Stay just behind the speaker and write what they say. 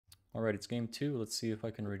Alright, it's game 2. Let's see if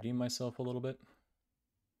I can redeem myself a little bit.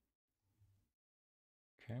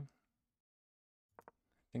 Okay.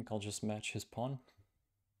 I think I'll just match his pawn.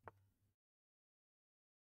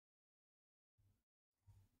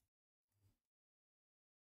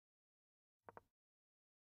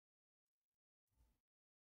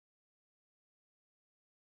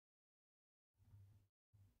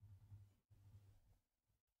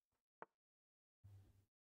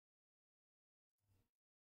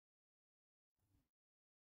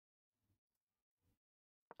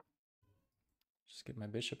 Just get my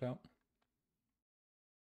bishop out.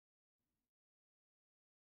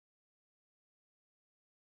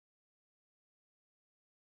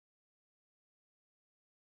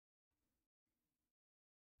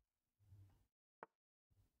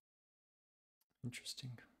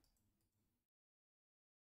 Interesting.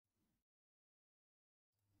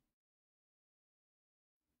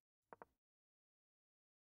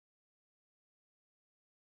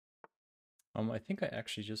 I think I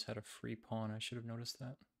actually just had a free pawn. I should have noticed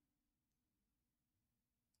that.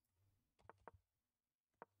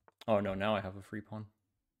 Oh no, now I have a free pawn.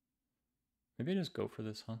 Maybe I just go for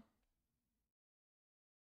this, huh?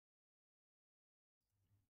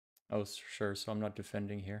 Oh, sure, so I'm not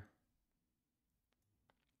defending here.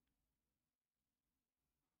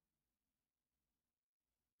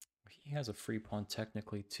 He has a free pawn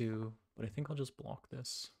technically too, but I think I'll just block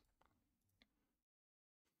this.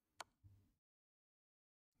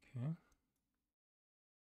 Okay.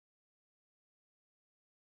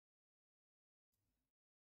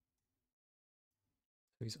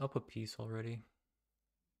 So he's up a piece already.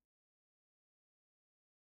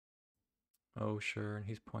 Oh, sure, and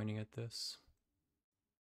he's pointing at this.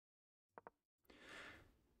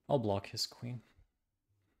 I'll block his queen.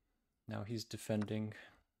 Now he's defending.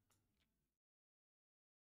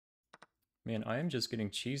 Man, I am just getting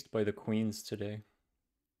cheesed by the queens today.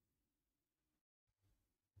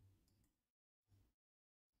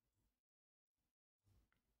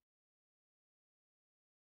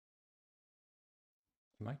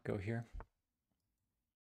 Might go here.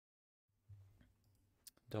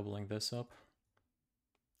 Doubling this up.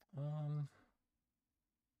 I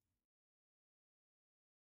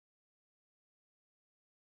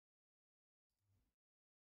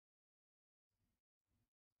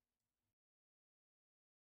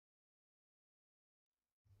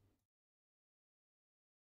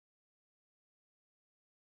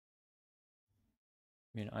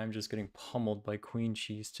mean, I'm just getting pummeled by queen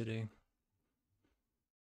cheese today.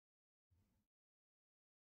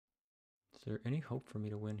 Is there any hope for me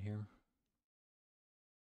to win here?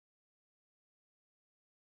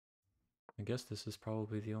 I guess this is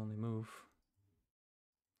probably the only move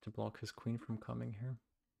to block his queen from coming here.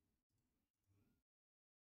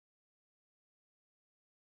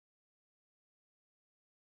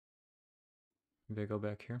 Maybe I go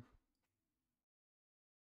back here.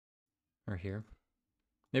 Or here.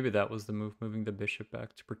 Maybe that was the move, moving the bishop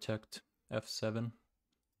back to protect f7.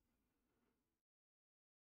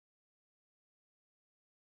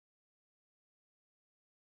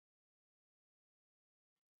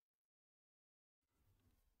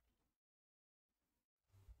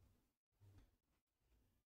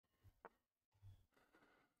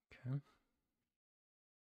 Okay.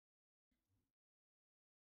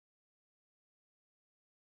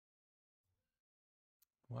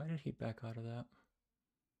 Why did he back out of that?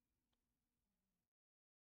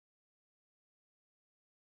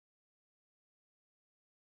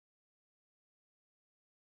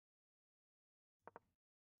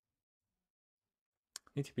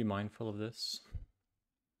 Need to be mindful of this.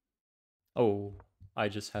 Oh, I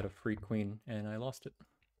just had a free queen and I lost it.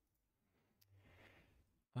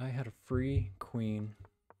 I had a free queen.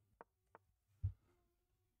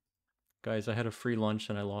 Guys, I had a free lunch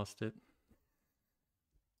and I lost it.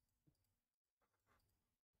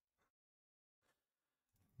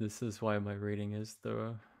 This is why my rating is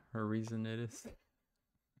the reason it is.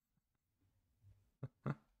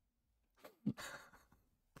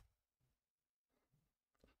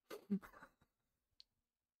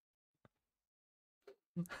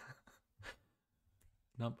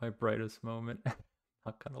 Not my brightest moment.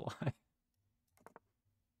 Not gonna lie.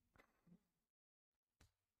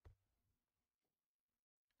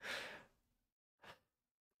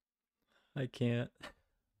 I can't.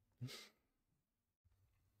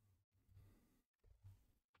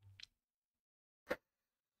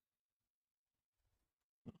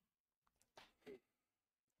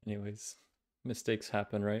 Anyways, mistakes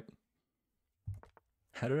happen, right?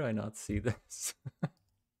 How did I not see this?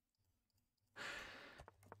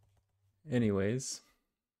 Anyways,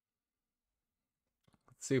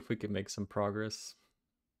 See if we can make some progress.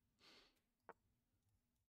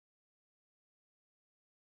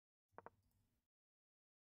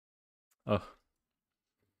 Oh,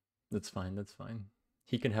 that's fine, that's fine.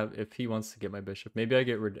 He can have, if he wants to get my bishop. Maybe I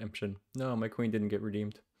get redemption. No, my queen didn't get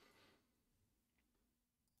redeemed.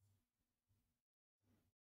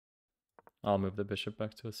 I'll move the bishop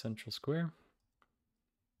back to a central square.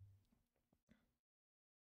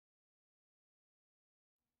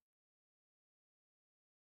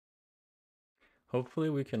 Hopefully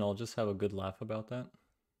we can all just have a good laugh about that.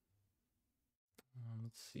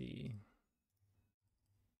 Let's see.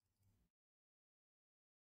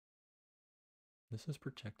 This is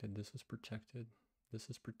protected, this is protected, this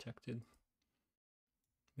is protected.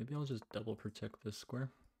 Maybe I'll just double protect this square.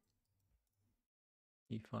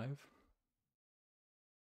 E5.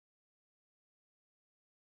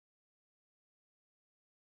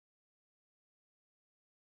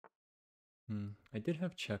 I did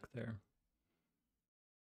have check there.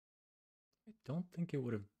 I don't think it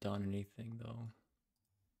would have done anything though.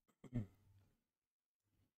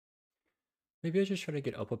 Maybe I just try to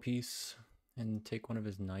get up a piece and take one of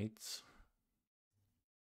his knights.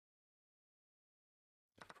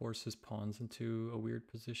 Force his pawns into a weird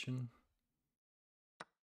position.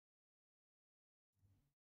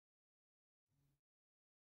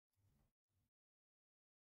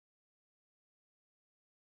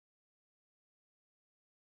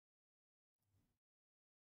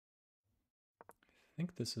 I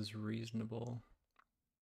think this is reasonable.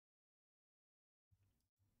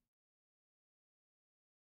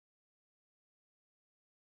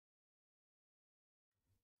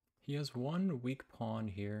 He has one weak pawn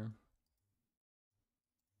here.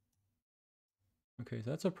 Okay,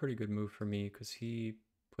 that's a pretty good move for me because he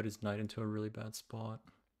put his knight into a really bad spot.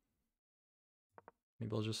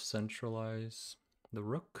 Maybe I'll just centralize the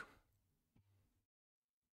rook.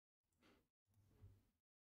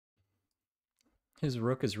 His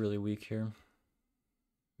rook is really weak here.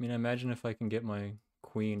 I mean, I imagine if I can get my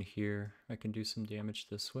queen here, I can do some damage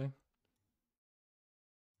this way.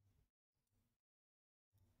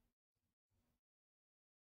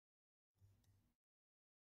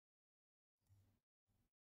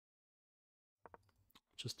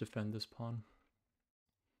 Just defend this pawn.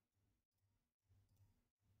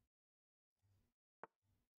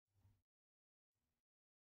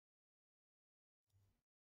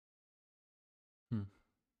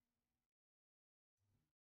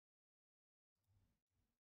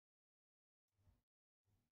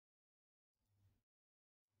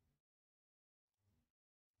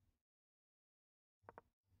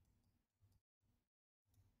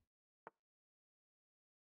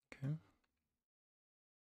 Okay.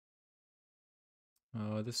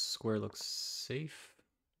 This square looks safe.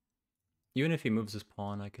 Even if he moves his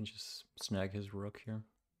pawn, I can just snag his rook here.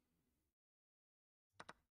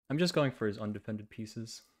 I'm just going for his undefended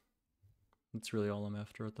pieces. That's really all I'm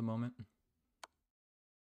after at the moment.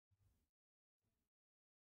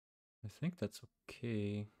 I think that's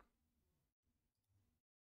okay.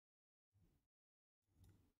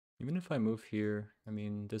 Even if I move here, I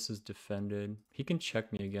mean, this is defended. He can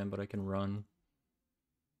check me again, but I can run.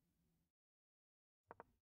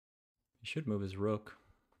 He should move his rook.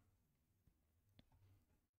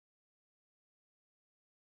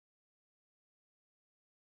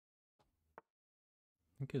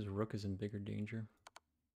 I think his rook is in bigger danger.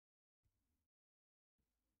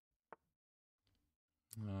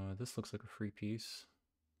 This looks like a free piece.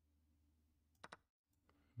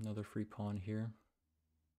 Another free pawn here.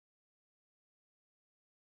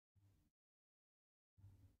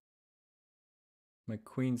 My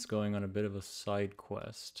queen's going on a bit of a side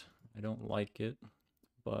quest. I don't like it,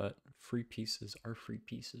 but free pieces are free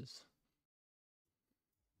pieces.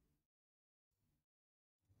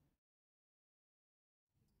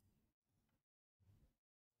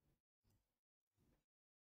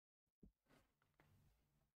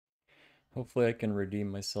 Hopefully I can redeem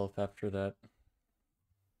myself after that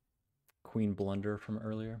queen blunder from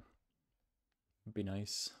earlier. Would be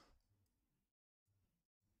nice.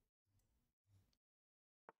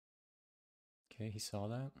 Okay, he saw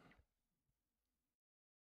that.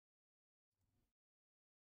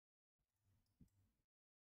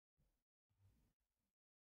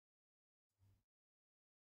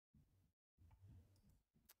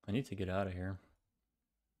 I need to get out of here.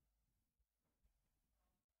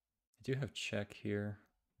 I do have check here.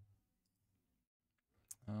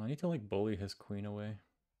 I need to like bully his queen away.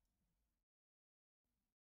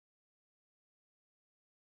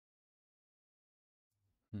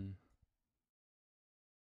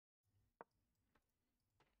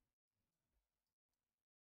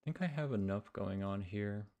 think I have enough going on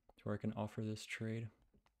here to where I can offer this trade.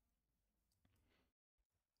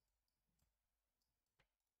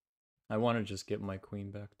 I want to just get my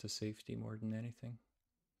queen back to safety more than anything.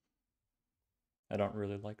 I don't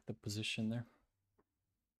really like the position there.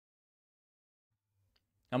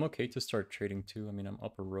 I'm okay to start trading too. I mean, I'm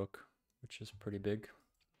up a rook, which is pretty big.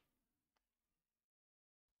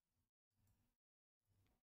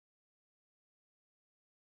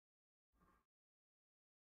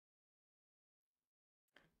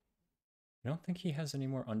 I don't think he has any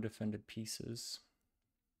more undefended pieces.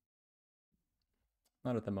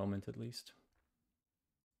 Not at the moment, at least.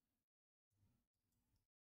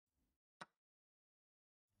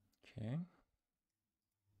 Okay.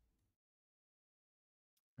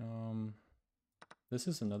 This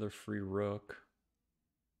is another free rook.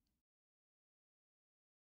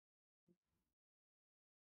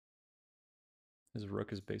 His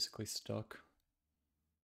rook is basically stuck.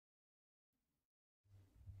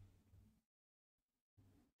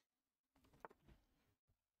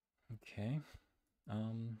 Okay.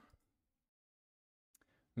 I'm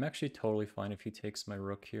actually totally fine if he takes my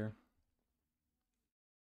rook here.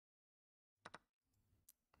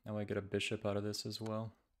 Now I get a bishop out of this as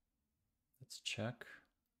well. Let's check.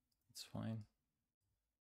 It's fine.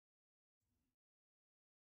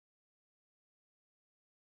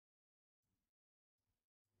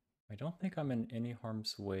 I don't think I'm in any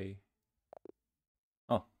harm's way.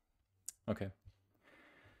 Oh, okay.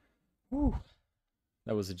 Woo.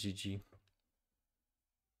 That was a GG.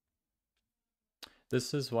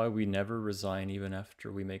 This is why we never resign even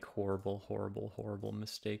after we make horrible, horrible, horrible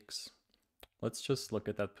mistakes. Let's just look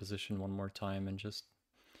at that position one more time and just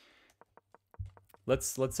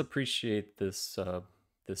let's appreciate this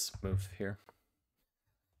this move here.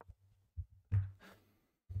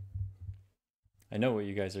 I know what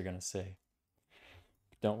you guys are gonna say.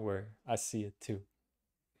 Don't worry, I see it too.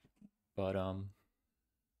 But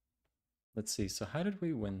let's see. So how did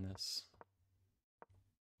we win this?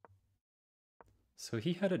 So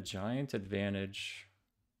he had a giant advantage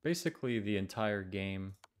basically the entire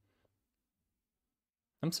game.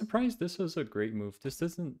 I'm surprised this was a great move. This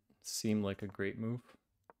doesn't seem like a great move.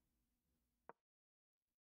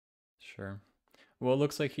 Sure. Well, it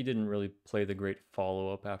looks like he didn't really play the great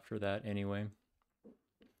follow-up after that anyway.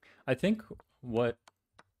 I think what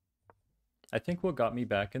got me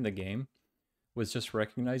back in the game was just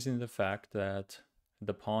recognizing the fact that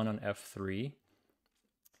the pawn on f3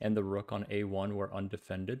 and the rook on a1 were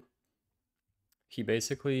undefended. He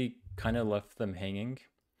basically kind of left them hanging,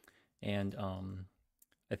 and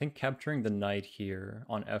I think capturing the knight here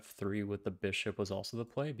on f3 with the bishop was also the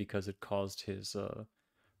play because it caused his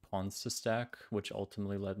pawns to stack, which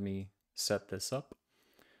ultimately let me set this up.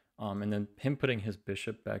 And then him putting his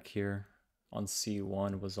bishop back here on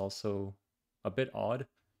c1 was also a bit odd.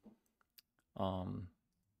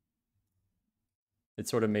 It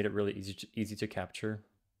sort of made it really easy to capture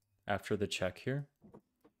after the check here.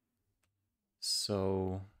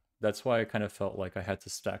 So that's why I kind of felt like I had to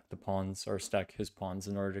stack the pawns or stack his pawns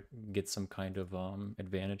in order to get some kind of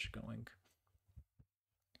advantage going.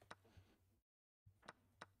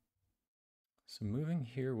 So moving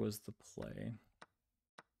here was the play.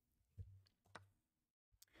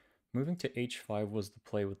 Moving to h5 was the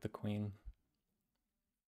play with the queen.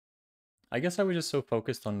 I guess I was just so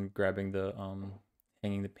focused on grabbing the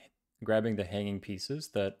hanging pieces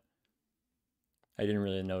that I didn't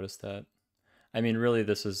really notice that. I mean, really,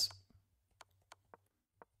 this is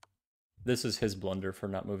his blunder for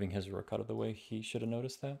not moving his rook out of the way. He should have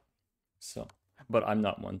noticed that. So, but I'm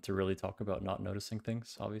not one to really talk about not noticing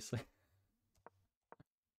things, obviously.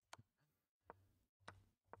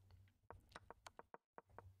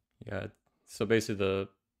 Yeah, so basically the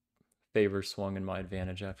favor swung in my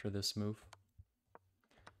advantage after this move.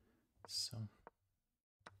 So,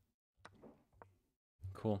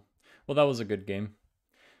 cool. Well, that was a good game.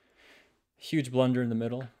 Huge blunder in the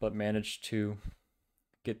middle, but managed to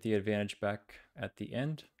get the advantage back at the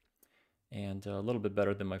end. And a little bit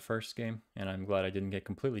better than my first game. And I'm glad I didn't get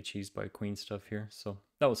completely cheesed by queen stuff here. So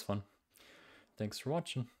that was fun. Thanks for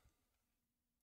watching.